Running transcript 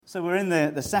So we're in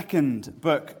the second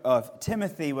book of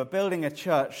Timothy. We're building a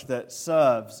church that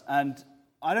serves. And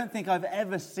I don't think I've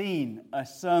ever seen a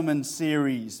sermon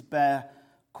series bear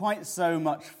quite so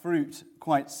much fruit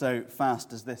quite so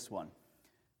fast as this one.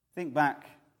 Think back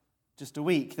just a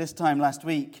week. This time last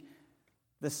week,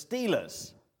 the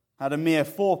Steelers had a mere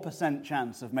 4%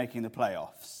 chance of making the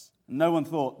playoffs. No one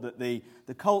thought that the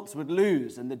Colts would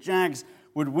lose and the Jags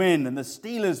would win and the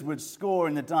Steelers would score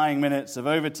in the dying minutes of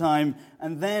overtime.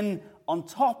 And then on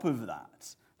top of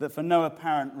that for no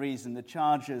apparent reason, the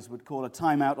Chargers would call a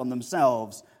timeout on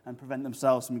themselves and prevent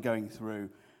themselves from going through.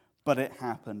 But it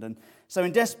happened. And so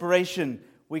in desperation,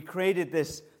 we created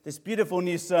this beautiful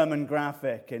new sermon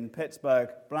graphic in Pittsburgh,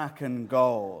 black and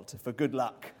gold, for good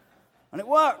luck. And it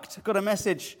worked. I got a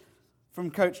message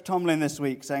from Coach Tomlin this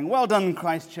week saying, "Well done,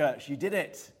 Christchurch, you did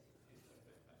it."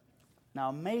 Now,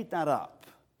 I made that up.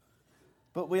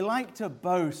 But we like to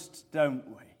boast, don't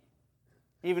we?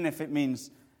 Even if it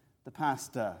means the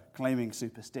pastor claiming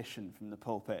superstition from the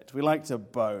pulpit. We like to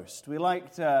boast. We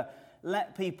like to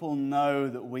let people know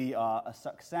that we are a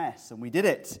success, and we did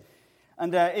it.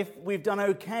 And if we've done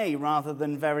okay rather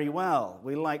than very well,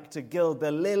 we like to gild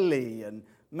the lily and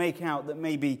make out that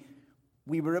maybe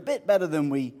we were a bit better than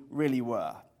we really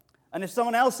were. And if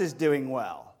someone else is doing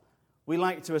well, we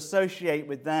like to associate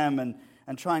with them and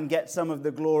try and get some of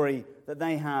the glory that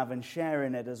they have and share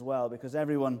in it as well, because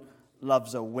everyone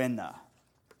loves a winner.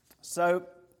 So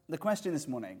the question this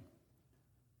morning,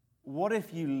 what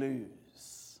if you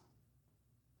lose?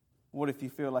 What if you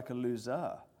feel like a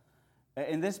loser?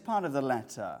 In this part of the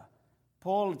letter,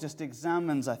 Paul just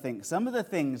examines, I think, some of the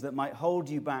things that might hold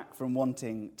you back from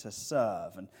wanting to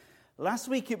serve. And last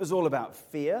week it was all about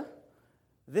fear.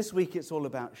 This week it's all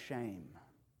about shame.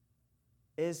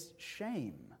 Is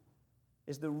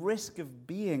the risk of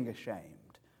being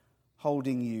ashamed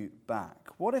holding you back?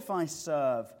 What if I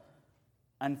serve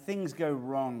and things go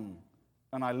wrong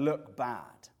and I look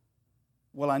bad?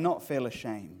 Will I not feel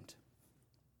ashamed?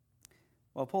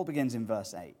 Well, Paul begins in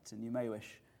verse 8, and you may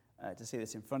wish to see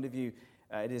this in front of you.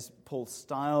 It is Paul's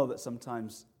style that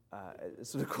sometimes is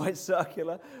sort of quite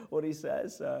circular, what he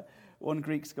says. One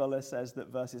Greek scholar says that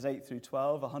verses 8 through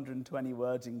 12, 120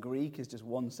 words in Greek, is just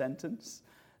one sentence.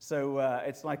 So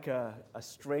it's like a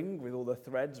string with all the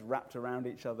threads wrapped around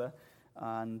each other.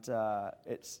 And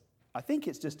I think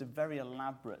it's just a very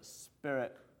elaborate,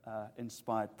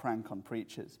 spirit-inspired prank on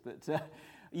preachers. But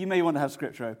you may want to have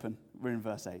Scripture open. We're in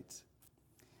verse 8.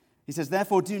 He says,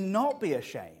 "Therefore do not be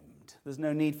ashamed," there's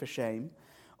no need for shame,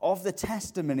 "of the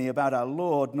testimony about our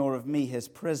Lord, nor of me his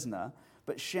prisoner,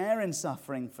 but share in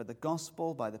suffering for the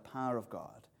gospel by the power of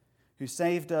God, who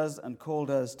saved us and called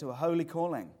us to a holy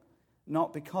calling,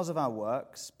 not because of our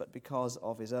works, but because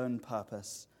of his own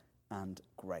purpose and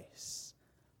grace."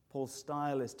 Paul's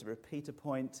style is to repeat a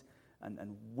point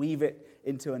and weave it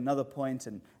into another point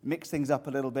and mix things up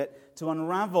a little bit to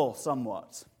unravel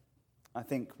somewhat, I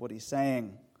think, what he's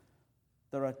saying.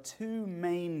 There are two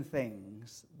main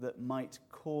things that might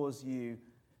cause you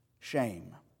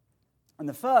shame. And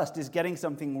the first is getting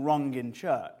something wrong in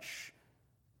church.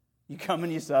 You come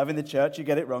and you serve in the church, you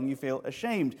get it wrong, you feel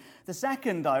ashamed. The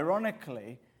second,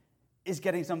 ironically, is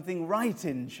getting something right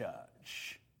in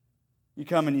church. You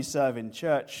come and you serve in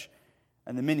church,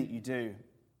 and the minute you do,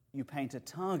 you paint a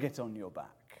target on your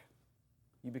back.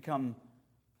 You become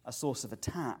a source of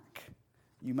attack.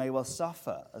 You may well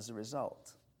suffer as a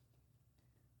result.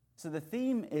 So the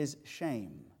theme is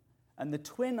shame. And the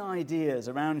twin ideas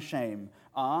around shame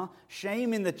are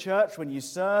shame in the church when you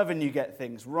serve and you get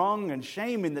things wrong, and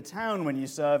shame in the town when you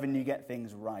serve and you get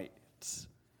things right.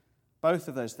 Both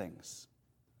of those things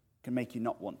can make you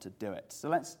not want to do it. So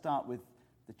let's start with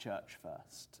the church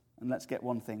first. And let's get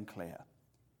one thing clear.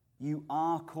 You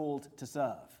are called to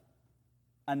serve.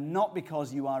 And not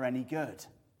because you are any good.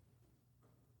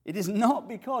 It is not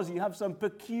because you have some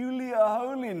peculiar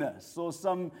holiness or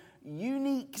some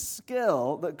unique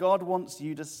skill that God wants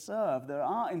you to serve. There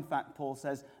are, in fact, Paul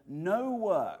says, no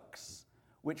works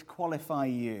which qualify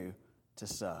you to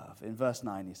serve. In verse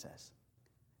 9 he says,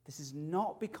 this is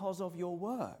not because of your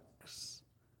works,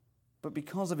 but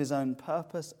because of his own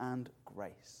purpose and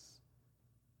grace.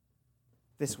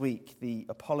 This week, the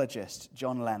apologist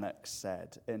John Lennox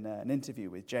said in an interview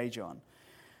with J. John,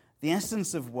 the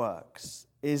essence of works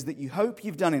is that you hope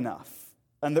you've done enough,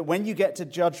 and that when you get to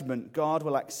judgment, God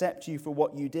will accept you for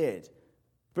what you did.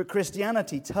 But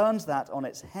Christianity turns that on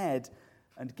its head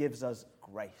and gives us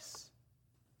grace.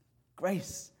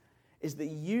 Grace is the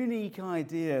unique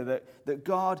idea that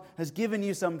God has given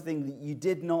you something that you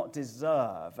did not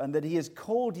deserve, and that he has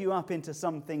called you up into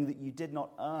something that you did not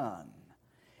earn.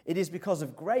 It is because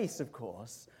of grace, of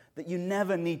course, that you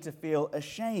never need to feel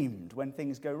ashamed when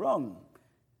things go wrong.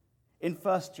 In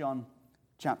 1 John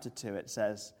chapter 2, it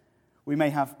says, we may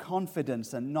have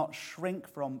confidence and not shrink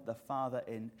from the Father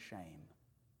in shame.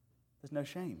 There's no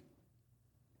shame.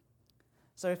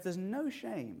 So if there's no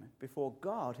shame before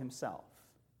God himself,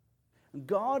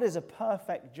 God is a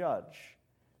perfect judge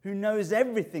who knows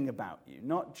everything about you,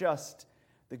 not just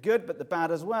the good but the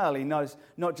bad as well. He knows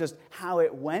not just how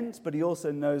it went, but he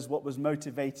also knows what was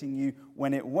motivating you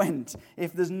when it went.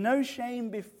 If there's no shame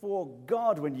before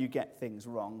God when you get things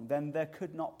wrong, then there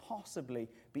could not possibly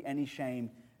be any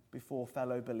shame before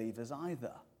fellow believers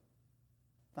either.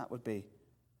 That would be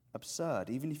absurd.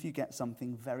 Even if you get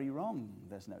something very wrong,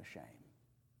 there's no shame.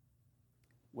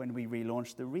 When we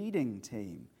relaunched the reading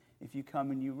team, if you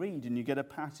come and you read and you get a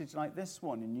passage like this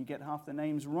one and you get half the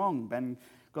names wrong, Ben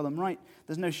got them right,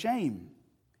 there's no shame.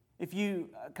 If you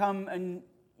come and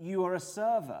you are a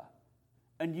server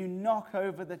and you knock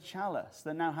over the chalice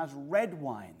that now has red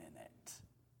wine in it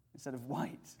instead of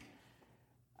white,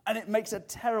 and it makes a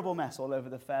terrible mess all over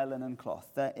the fair linen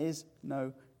cloth, there is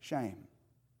no shame.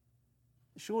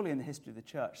 Surely in the history of the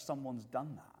church, someone's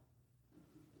done that.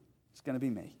 It's going to be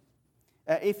me.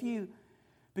 If you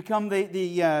become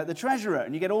the treasurer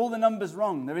and you get all the numbers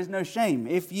wrong, there is no shame.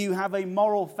 If you have a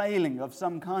moral failing of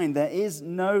some kind, there is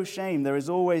no shame. There is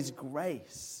always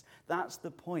grace. That's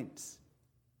the point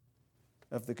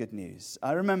of the good news.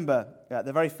 I remember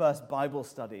the very first Bible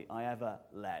study I ever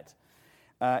led.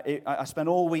 I spent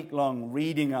all week long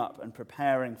reading up and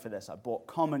preparing for this. I bought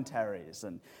commentaries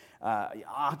and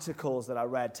articles that I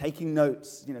read, taking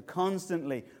notes,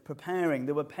 constantly preparing.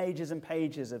 There were pages and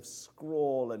pages of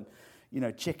scrawl and,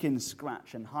 chicken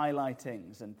scratch and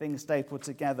highlightings and things stapled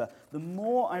together. The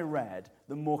more I read,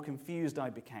 the more confused I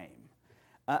became.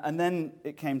 And then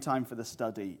it came time for the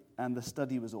study, and the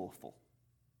study was awful.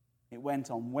 It went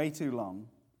on way too long.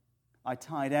 I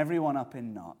tied everyone up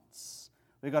in knots.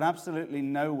 We got absolutely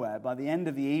nowhere. By the end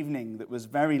of the evening, that was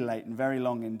very late and very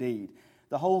long indeed,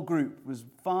 the whole group was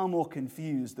far more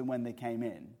confused than when they came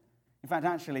in. In fact,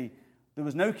 actually, there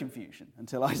was no confusion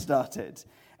until I started.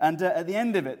 And at the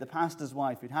end of it, the pastor's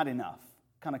wife, who'd had enough,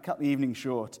 kind of cut the evening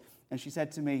short, and she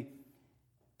said to me,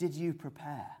 "Did you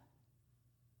prepare?"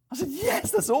 I said,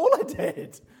 "Yes, that's all I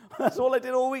did. That's all I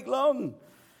did all week long."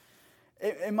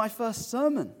 In my first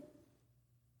sermon,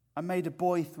 I made a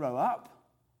boy throw up.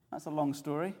 That's a long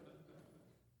story.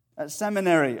 At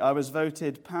seminary, I was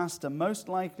voted pastor most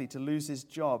likely to lose his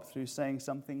job through saying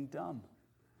something dumb.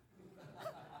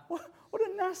 What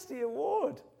a nasty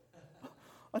award.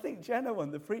 I think Jenna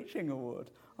won the preaching award.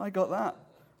 I got that.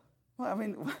 Well, I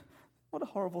mean, what a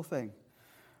horrible thing.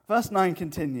 Verse 9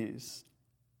 continues.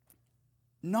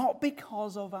 Not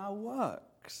because of our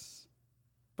works,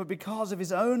 but because of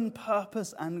his own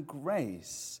purpose and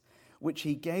grace, which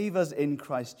he gave us in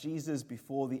Christ Jesus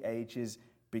before the ages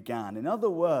began. In other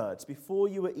words, before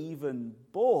you were even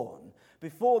born,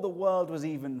 before the world was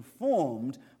even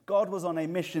formed, God was on a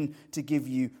mission to give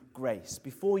you grace.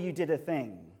 Before you did a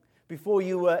thing, before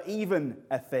you were even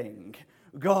a thing,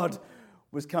 God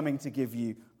was coming to give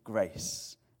you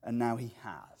grace. And now he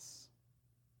has.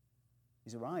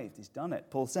 He's arrived. He's done it.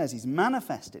 Paul says he's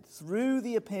manifested through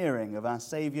the appearing of our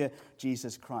Savior,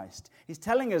 Jesus Christ. He's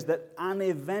telling us that an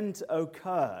event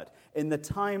occurred in the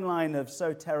timeline of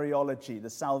soteriology, the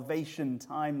salvation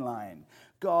timeline.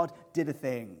 God did a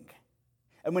thing.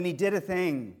 And when he did a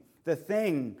thing, the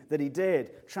thing that he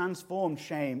did transformed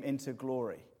shame into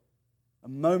glory. A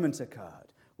moment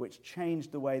occurred which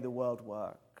changed the way the world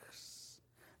works.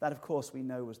 That, of course, we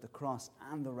know was the cross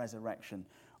and the resurrection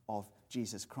of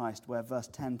Jesus Christ, where verse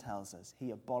 10 tells us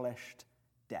he abolished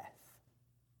death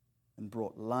and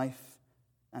brought life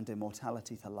and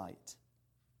immortality to light.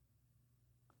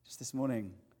 Just this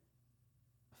morning,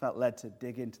 I felt led to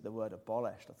dig into the word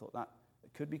abolished. I thought that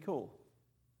it could be cool.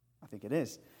 I think it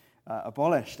is.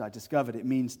 Abolished, I discovered it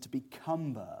means to be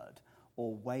cumbered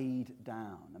or weighed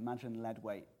down. Imagine lead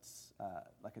weights,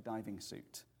 like a diving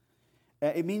suit.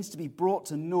 It means to be brought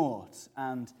to naught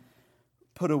and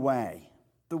put away.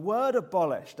 The word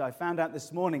abolished, I found out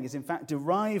this morning, is in fact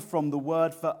derived from the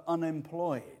word for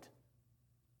unemployed.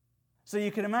 So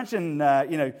you can imagine,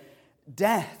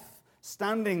 death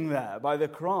standing there by the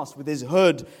cross with his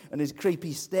hood and his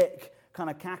creepy stick kind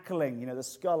of cackling, the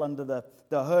skull under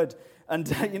the hood. And,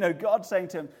 God saying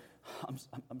to him,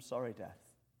 I'm sorry, death.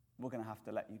 We're going to have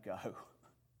to let you go.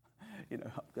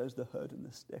 Up goes the hood and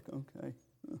the stick, okay.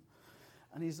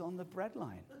 And he's on the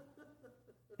breadline.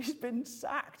 He's been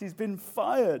sacked. He's been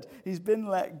fired. He's been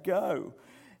let go.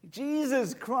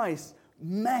 Jesus Christ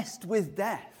messed with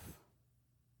death.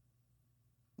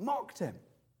 Mocked him.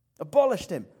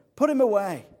 Abolished him. Put him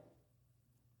away.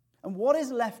 And what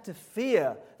is left to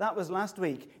fear? That was last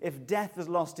week, if death has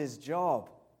lost his job.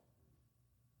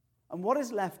 And what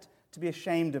is left to be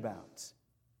ashamed about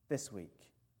this week?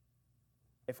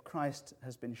 If Christ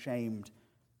has been shamed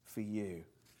for you.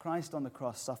 Christ on the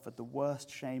cross suffered the worst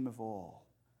shame of all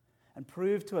and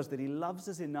proved to us that he loves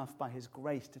us enough by his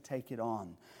grace to take it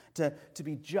on, to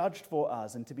be judged for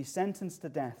us and to be sentenced to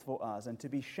death for us and to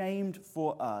be shamed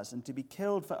for us and to be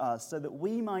killed for us so that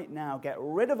we might now get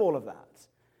rid of all of that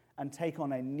and take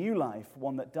on a new life,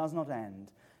 one that does not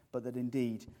end, but that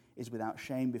indeed is without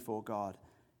shame before God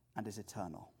and is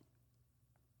eternal.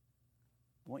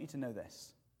 I want you to know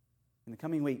this. In the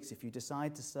coming weeks, if you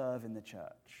decide to serve in the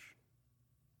church,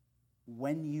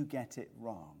 when you get it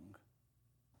wrong,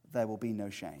 there will be no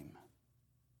shame.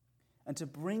 And to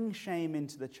bring shame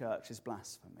into the church is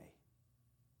blasphemy.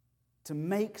 To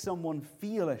make someone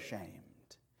feel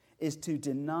ashamed is to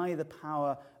deny the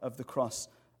power of the cross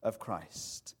of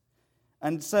Christ.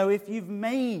 And so if you've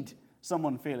made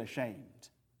someone feel ashamed,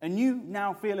 and you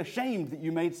now feel ashamed that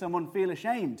you made someone feel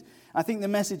ashamed, I think the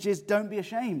message is don't be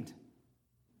ashamed.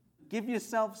 Give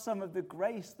yourself some of the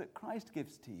grace that Christ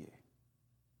gives to you.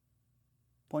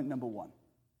 Point number one,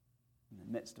 in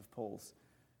the midst of Paul's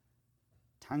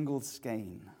tangled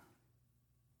skein,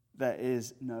 there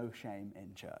is no shame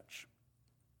in church.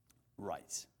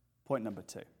 Right. Point number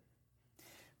two.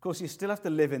 Of course, you still have to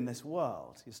live in this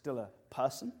world. You're still a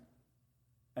person,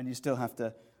 and you still have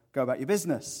to go about your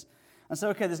business. And so,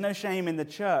 okay, there's no shame in the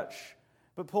church,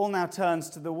 but Paul now turns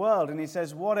to the world, and he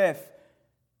says, what if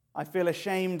I feel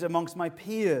ashamed amongst my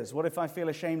peers? What if I feel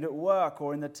ashamed at work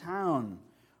or in the town?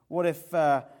 What if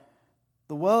the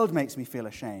world makes me feel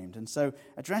ashamed? And so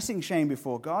addressing shame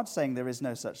before God, saying there is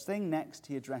no such thing. Next,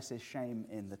 he addresses shame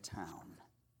in the town.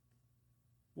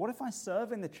 What if I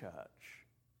serve in the church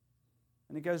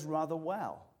and it goes rather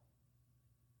well?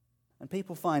 And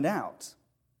people find out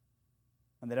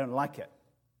and they don't like it.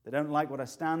 They don't like what I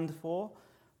stand for.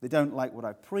 They don't like what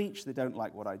I preach. They don't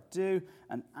like what I do.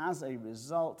 And as a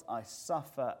result, I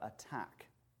suffer attack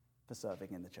for serving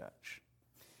in the church.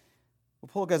 Well,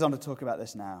 Paul goes on to talk about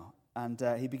this now. And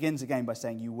he begins again by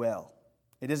saying, you will.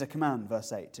 It is a command,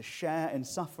 verse 8, to share in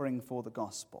suffering for the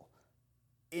gospel.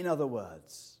 In other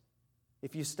words,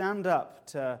 if you stand up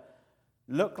to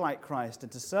look like Christ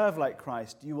and to serve like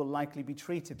Christ, you will likely be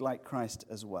treated like Christ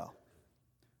as well.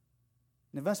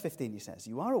 And in verse 15 he says,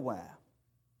 you are aware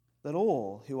that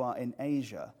all who are in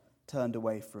Asia turned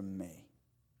away from me.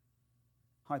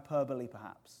 Hyperbole,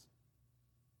 perhaps.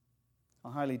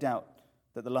 I highly doubt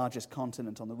that the largest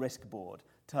continent on the risk board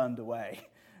turned away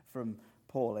from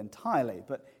Paul entirely,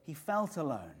 but he felt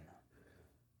alone.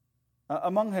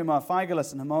 Among whom are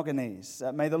Phygelus and Hermogenes.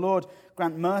 May the Lord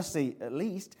grant mercy, at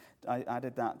least, I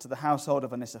added that, to the household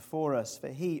of Onesiphorus, for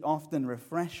he often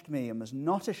refreshed me and was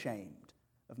not ashamed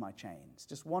of my chains.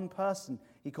 Just one person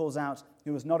he calls out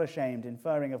who was not ashamed,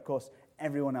 inferring, of course,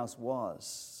 everyone else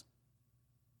was.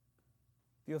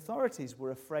 The authorities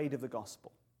were afraid of the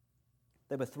gospel.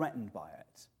 They were threatened by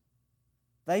it.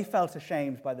 They felt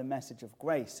ashamed by the message of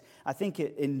grace. I think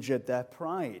it injured their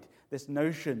pride, this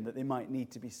notion that they might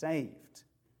need to be saved.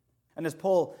 And as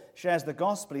Paul shares the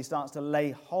gospel, he starts to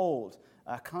lay hold,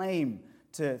 claim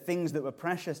to things that were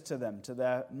precious to them, to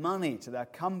their money, to their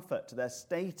comfort, to their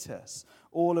status,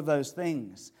 all of those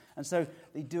things. And so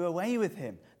they do away with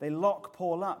him. They lock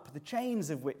Paul up. The chains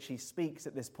of which he speaks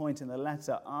at this point in the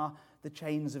letter are the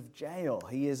chains of jail.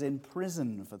 He is in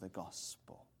prison for the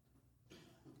gospel.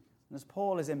 And as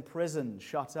Paul is in prison,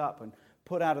 shut up and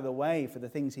put out of the way for the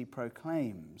things he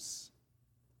proclaims,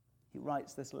 he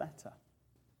writes this letter.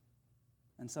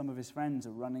 And some of his friends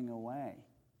are running away.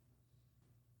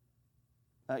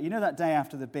 You know that day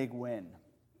after the big win,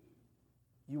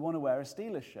 you want to wear a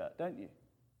Steelers shirt, don't you?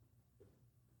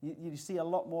 You see a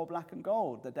lot more black and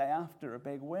gold the day after a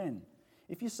big win.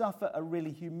 If you suffer a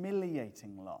really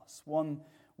humiliating loss, one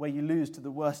where you lose to the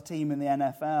worst team in the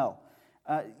NFL,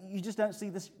 you just don't see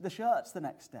the shirts the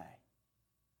next day.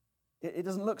 It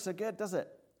doesn't look so good, does it?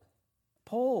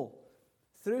 Paul,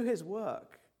 through his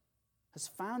work, has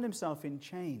found himself in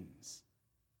chains.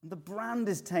 And the brand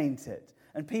is tainted.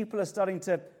 And people are starting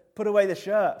to put away the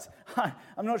shirt.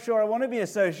 I'm not sure I want to be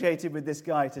associated with this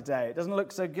guy today. It doesn't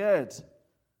look so good.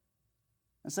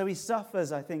 And so he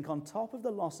suffers, I think, on top of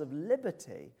the loss of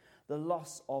liberty, the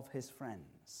loss of his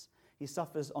friends. He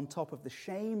suffers on top of the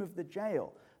shame of the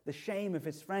jail, the shame of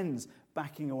his friends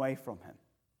backing away from him.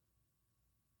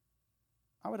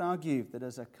 I would argue that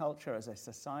as a culture, as a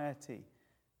society,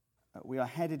 we are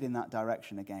headed in that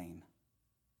direction again.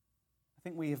 I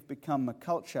think we have become a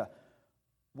culture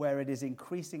where it is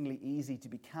increasingly easy to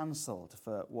be cancelled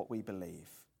for what we believe.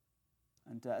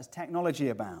 And as technology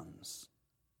abounds,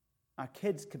 our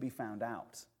kids could be found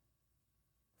out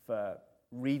for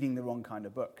reading the wrong kind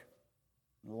of book,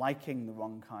 liking the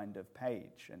wrong kind of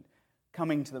page, and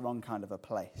coming to the wrong kind of a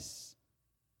place.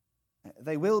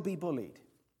 They will be bullied.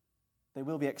 They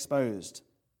will be exposed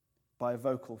by a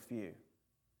vocal few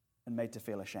and made to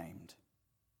feel ashamed.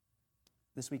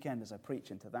 This weekend, as I preach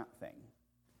into that thing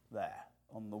there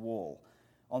on the wall,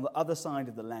 on the other side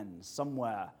of the lens,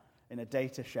 somewhere in a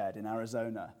data shed in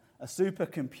Arizona, a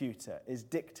supercomputer is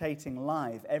dictating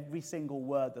live every single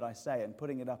word that I say and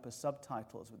putting it up as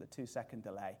subtitles with a 2-second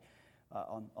delay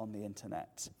on the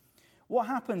internet. What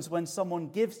happens when someone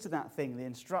gives to that thing the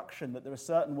instruction that there are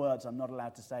certain words I'm not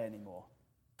allowed to say anymore?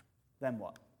 Then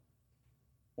what?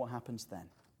 What happens then?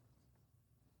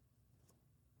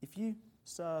 If you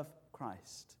serve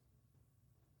Christ,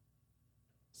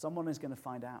 someone is going to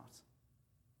find out.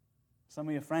 Some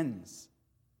of your friends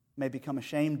may become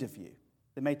ashamed of you.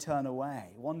 They may turn away.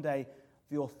 One day,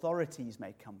 the authorities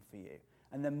may come for you,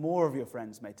 and then more of your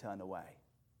friends may turn away.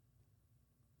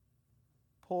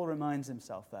 Paul reminds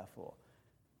himself, therefore,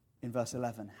 in verse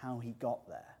 11, how he got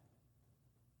there.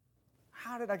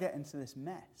 How did I get into this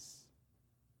mess?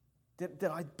 Did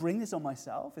I bring this on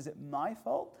myself? Is it my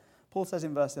fault? Paul says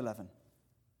in verse 11,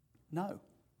 no.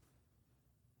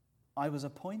 I was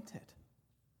appointed.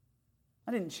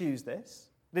 I didn't choose this.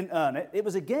 I didn't earn it. It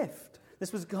was a gift.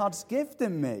 This was God's gift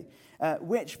in me,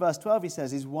 which, verse 12, he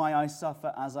says, is why I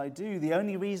suffer as I do. The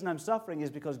only reason I'm suffering is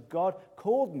because God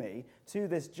called me to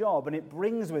this job, and it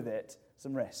brings with it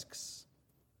some risks.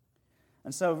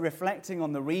 And so, reflecting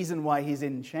on the reason why he's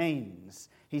in chains,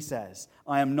 he says,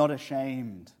 I am not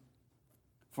ashamed,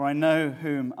 for I know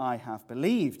whom I have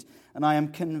believed, and I am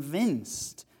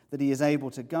convinced that he is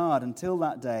able to guard until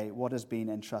that day what has been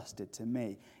entrusted to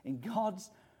me. In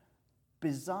God's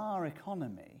bizarre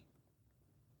economy,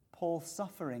 Paul's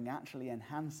suffering actually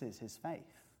enhances his faith.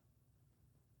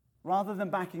 Rather than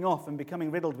backing off and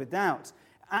becoming riddled with doubt,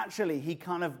 actually he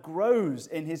kind of grows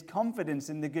in his confidence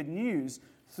in the good news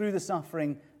through the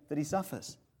suffering that he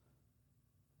suffers.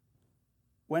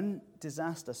 When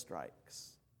disaster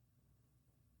strikes,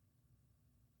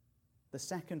 the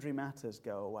secondary matters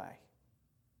go away.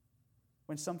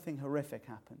 When something horrific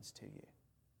happens to you,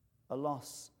 a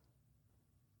loss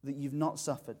that you've not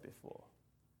suffered before,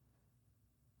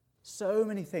 so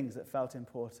many things that felt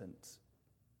important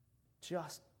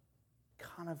just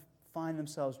kind of find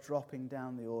themselves dropping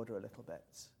down the order a little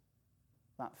bit.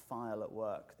 That file at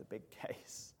work, the big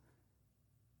case,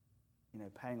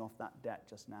 paying off that debt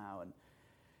just now, and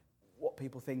what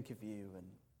people think of you, and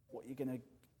what you're going to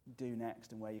do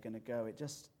next, and where you're going to go. It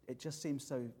just seems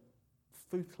so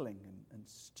footling and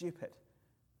stupid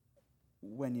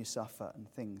when you suffer and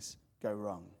things go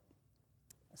wrong.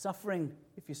 Suffering,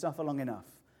 if you suffer long enough,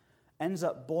 ends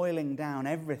up boiling down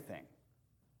everything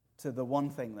to the one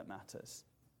thing that matters.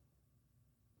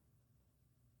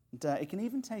 And it can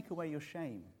even take away your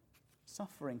shame.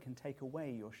 Suffering can take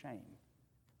away your shame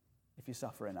if you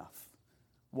suffer enough.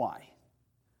 Why?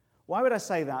 Why would I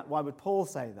say that? Why would Paul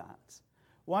say that?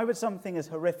 Why would something as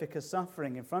horrific as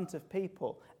suffering in front of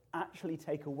people actually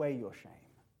take away your shame?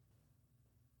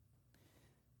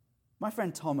 My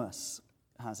friend Thomas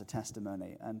has a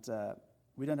testimony, and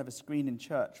we don't have a screen in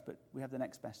church, but we have the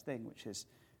next best thing, which is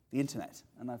the internet.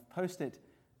 And I've posted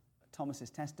Thomas's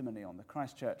testimony on the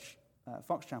Christchurch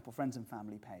Fox Chapel Friends and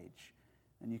Family page,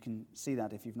 and you can see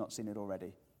that if you've not seen it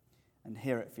already, and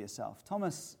hear it for yourself.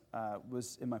 Thomas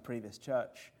was in my previous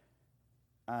church,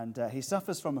 and he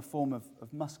suffers from a form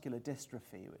of muscular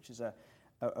dystrophy, which is a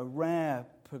rare,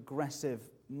 progressive,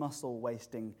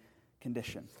 muscle-wasting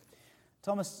condition.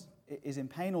 Thomas is in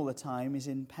pain all the time. He's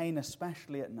in pain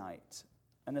especially at night.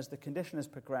 And as the condition has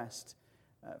progressed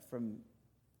from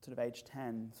sort of age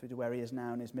 10 through to where he is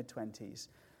now in his mid-20s,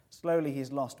 slowly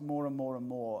he's lost more and more and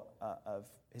more of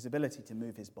his ability to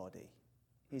move his body.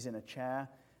 He's in a chair,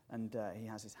 and he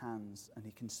has his hands, and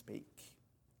he can speak.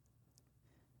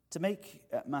 To make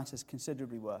matters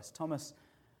considerably worse, Thomas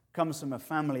comes from a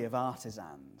family of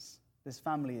artisans. This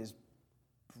family is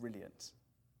brilliant.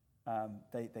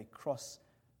 They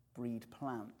cross-breed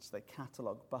plants. They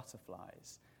catalogue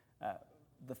butterflies.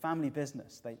 The family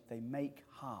business, they make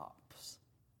harps.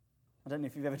 I don't know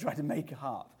if you've ever tried to make a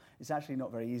harp. It's actually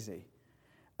not very easy.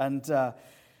 And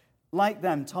like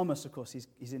them, Thomas, of course,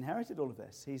 he's inherited all of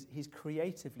this. He's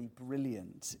creatively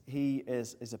brilliant. He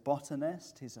is a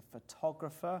botanist. He's a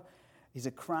photographer. He's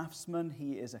a craftsman.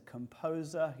 He is a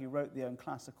composer. He wrote the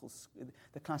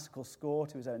classical score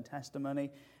to his own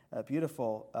testimony.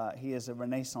 Beautiful. He is a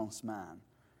Renaissance man.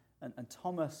 And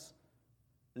Thomas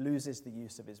loses the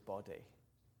use of his body.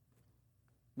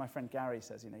 My friend Gary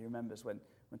says, he remembers when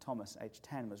Thomas, age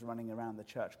 10, was running around the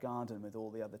church garden with all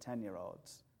the other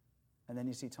 10-year-olds. And then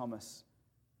you see Thomas,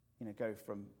 go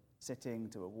from sitting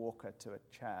to a walker to a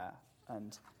chair.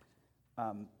 And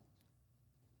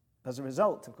as a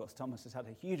result, of course, Thomas has had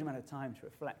a huge amount of time to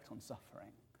reflect on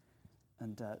suffering.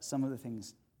 And some of the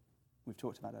things we've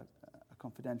talked about are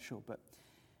confidential, but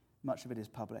much of it is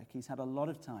public. He's had a lot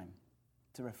of time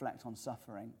to reflect on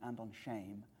suffering and on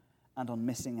shame and on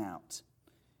missing out.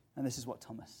 And this is what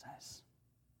Thomas says.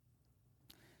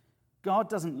 God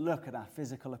doesn't look at our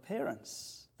physical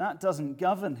appearance. That doesn't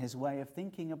govern his way of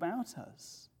thinking about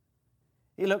us.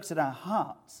 He looks at our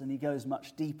hearts and he goes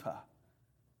much deeper.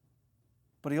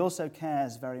 But he also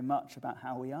cares very much about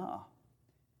how we are,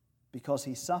 because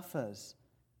he suffers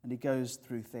and he goes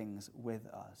through things with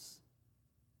us.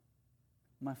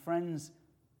 My friends,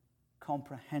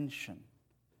 comprehension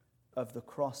of the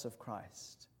cross of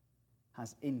Christ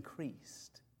has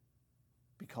increased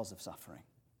because of suffering,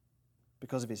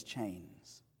 because of his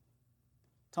chains.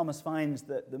 Thomas finds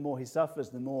that the more he suffers,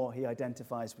 the more he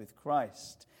identifies with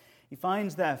Christ. He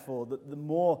finds, therefore, that the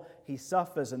more he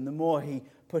suffers and the more he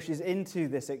pushes into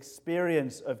this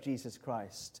experience of Jesus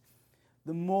Christ,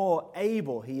 the more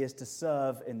able he is to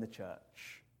serve in the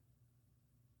church.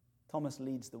 Thomas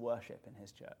leads the worship in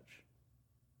his church.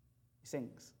 He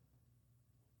sings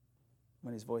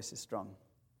when his voice is strong.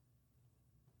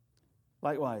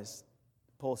 Likewise,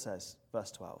 Paul says,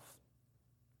 verse 12,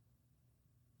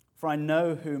 "For I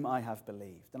know whom I have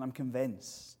believed, and I'm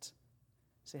convinced."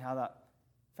 See how that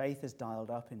faith is dialed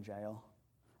up in jail?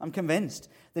 I'm convinced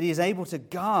that he is able to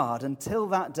guard until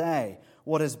that day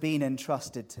what has been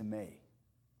entrusted to me.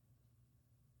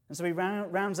 And so he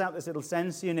rounds out this little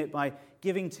sense unit by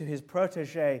giving to his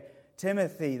protege,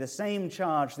 Timothy, the same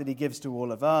charge that he gives to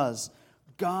all of us.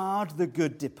 Guard the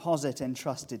good deposit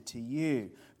entrusted to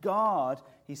you. God,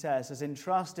 he says, has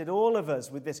entrusted all of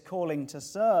us with this calling to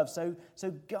serve, so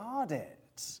guard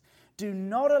it. Do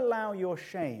not allow your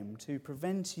shame to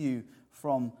prevent you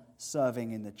from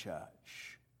serving in the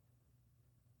church.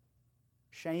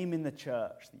 Shame in the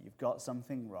church that you've got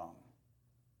something wrong.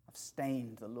 I've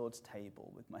stained the Lord's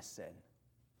table with my sin.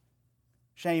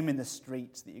 Shame in the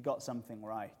streets that you got something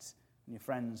right and your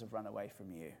friends have run away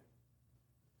from you.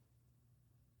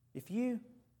 If you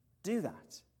do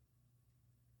that,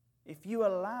 if you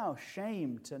allow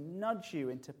shame to nudge you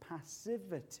into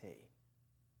passivity,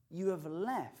 you have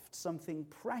left something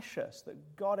precious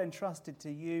that God entrusted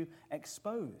to you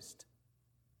exposed.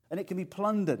 And it can be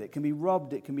plundered, it can be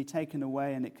robbed, it can be taken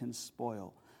away, and it can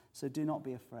spoil. So do not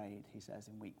be afraid, he says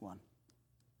in week 1.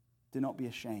 Do not be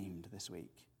ashamed this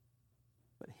week,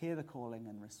 but hear the calling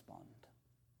and respond.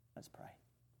 Let's pray.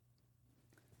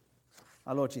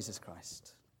 Our Lord Jesus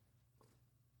Christ,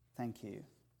 thank you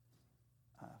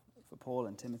for Paul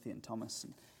and Timothy and Thomas.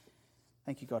 And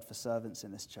thank you, God, for servants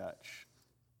in this church.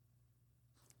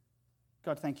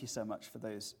 God, thank you so much for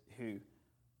those who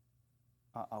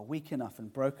are weak enough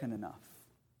and broken enough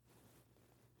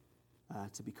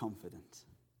to be confident.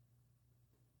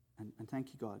 And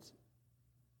thank you, God,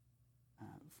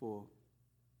 for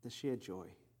the sheer joy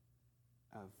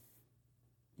of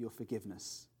your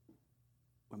forgiveness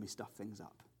when we stuff things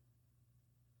up.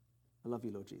 I love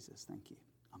you, Lord Jesus. Thank you.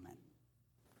 Amen.